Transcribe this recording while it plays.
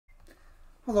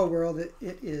Hello world, it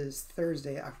is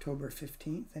Thursday, October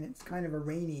 15th, and it's kind of a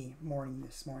rainy morning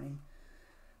this morning.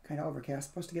 Kind of overcast,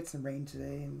 supposed to get some rain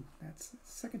today, and that's the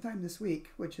second time this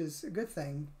week, which is a good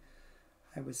thing.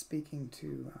 I was speaking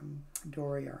to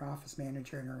Dory, our office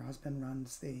manager, and her husband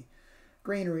runs the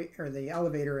granary or the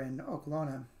elevator in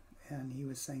Oklahoma, and he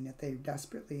was saying that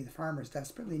the farmers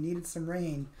desperately needed some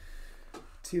rain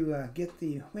to get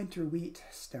the winter wheat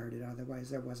started. Otherwise,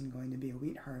 there wasn't going to be a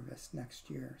wheat harvest next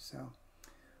year. So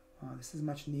this is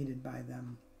much needed by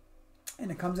them. And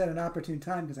it comes at an opportune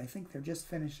time because I think they're just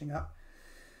finishing up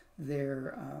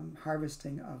their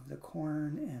harvesting of the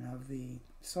corn and of the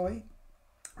soy.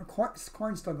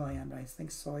 Corn's still going on, but I think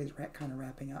soy is kind of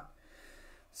wrapping up.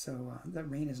 So the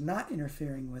rain is not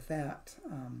interfering with that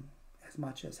as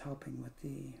much as helping with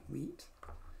the wheat.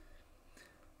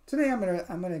 Today I'm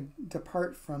gonna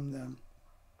depart from the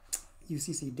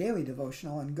UCC Daily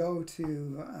Devotional and go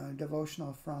to a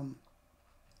devotional from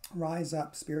Rise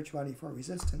Up, Spirituality for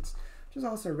Resistance, which is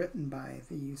also written by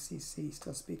the UCC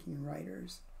Still Speaking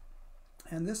writers.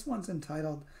 And this one's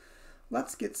entitled,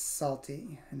 Let's Get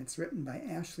Salty, and it's written by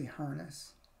Ashley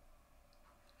Harness.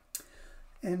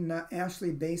 And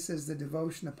Ashley bases the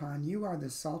devotion upon, You are the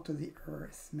salt of the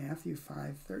earth, Matthew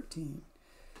 5:13.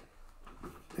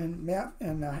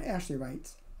 And Ashley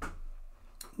writes,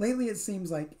 Lately it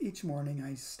seems like each morning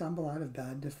I stumble out of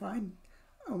bed to find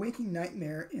a waking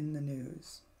nightmare in the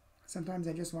news. Sometimes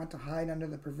I just want to hide under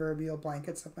the proverbial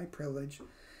blankets of my privilege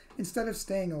instead of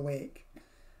staying awake.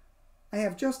 I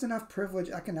have just enough privilege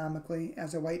economically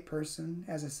as a white person,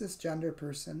 as a cisgender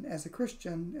person, as a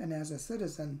Christian, and as a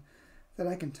citizen that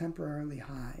I can temporarily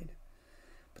hide.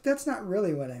 But that's not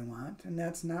really what I want, and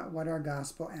that's not what our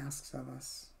gospel asks of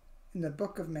us. In the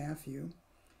book of Matthew,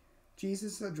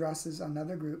 Jesus addresses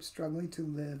another group struggling to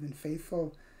live in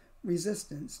faithful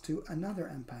resistance to another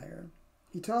empire.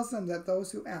 He tells them that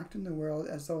those who act in the world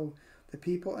as though the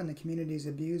people and the communities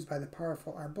abused by the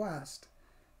powerful are blessed.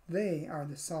 They are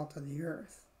the salt of the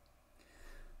earth.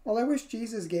 While I wish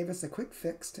Jesus gave us a quick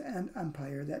fix to end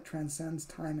empire that transcends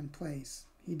time and place,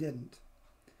 he didn't.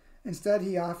 Instead,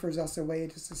 he offers us a way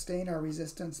to sustain our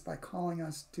resistance by calling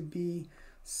us to be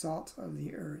salt of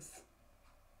the earth.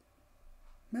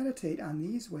 Meditate on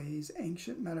these ways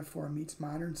ancient metaphor meets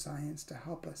modern science to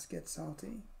help us get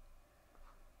salty.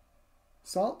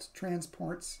 Salt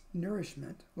transports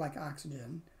nourishment, like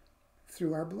oxygen,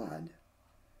 through our blood.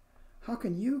 How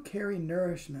can you carry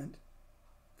nourishment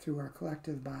through our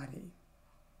collective body?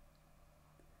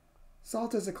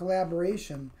 Salt is a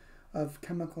collaboration of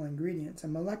chemical ingredients, a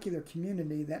molecular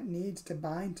community that needs to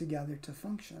bind together to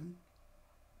function.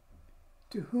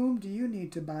 To whom do you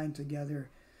need to bind together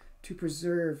to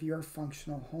preserve your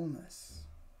functional wholeness?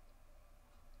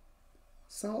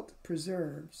 Salt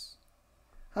preserves.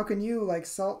 How can you, like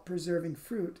salt-preserving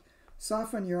fruit,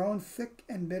 soften your own thick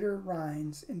and bitter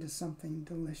rinds into something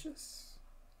delicious?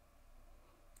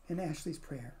 In Ashley's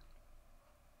prayer.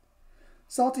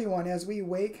 Salty One, as we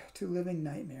wake to living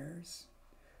nightmares,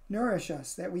 nourish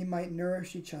us that we might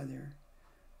nourish each other,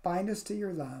 bind us to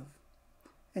your love,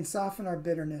 and soften our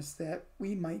bitterness that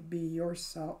we might be your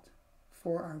salt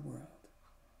for our world.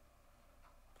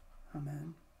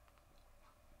 Amen.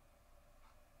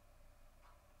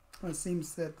 Well, it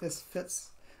seems that this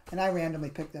fits, and I randomly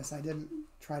picked this. I didn't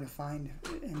try to find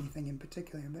anything in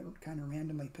particular, but kind of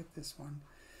randomly picked this one.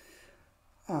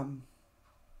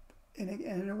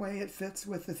 In a way, it fits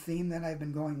with the theme that I've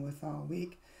been going with all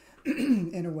week,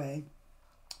 in a way,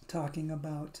 talking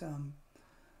about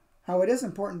how it is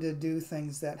important to do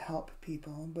things that help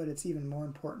people, but it's even more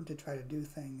important to try to do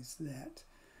things that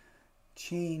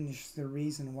change the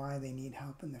reason why they need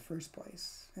help in the first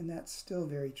place. And that's still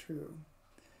very true.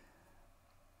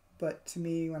 But to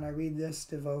me, when I read this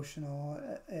devotional,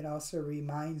 it also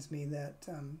reminds me that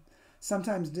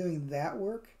sometimes doing that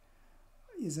work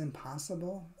is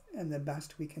impossible, and the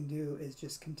best we can do is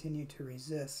just continue to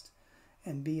resist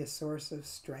and be a source of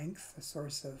strength, a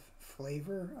source of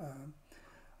flavor,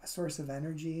 a source of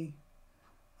energy,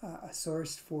 a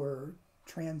source for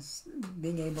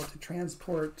being able to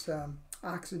transport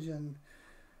oxygen,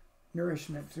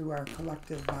 nourishment through our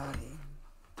collective body.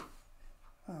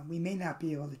 We may not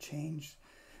be able to change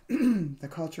the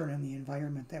culture and the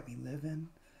environment that we live in,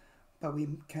 but we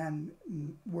can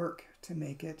work to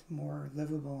make it more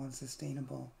livable and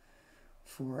sustainable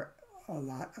for a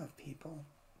lot of people.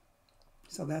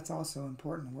 So that's also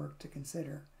important work to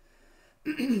consider,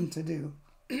 to do,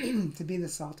 to be the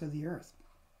salt of the earth.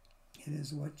 It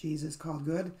is what Jesus called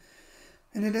good,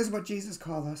 and it is what Jesus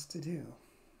called us to do,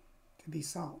 to be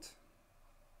salt,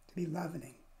 to be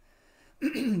leavening,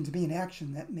 to be an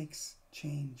action that makes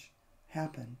change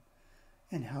happen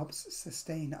and helps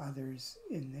sustain others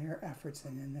in their efforts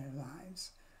and in their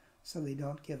lives so they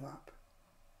don't give up.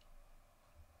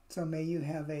 So may you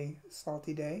have a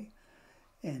salty day,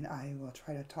 and I will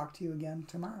try to talk to you again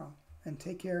tomorrow. And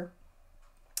take care.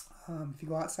 If you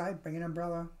go outside, bring an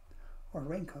umbrella or a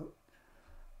raincoat.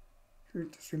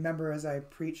 Just remember, as I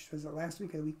preached, was it last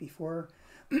week or the week before,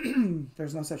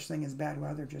 there's no such thing as bad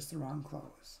weather, just the wrong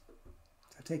clothes.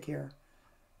 So take care.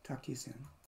 Talk to you soon.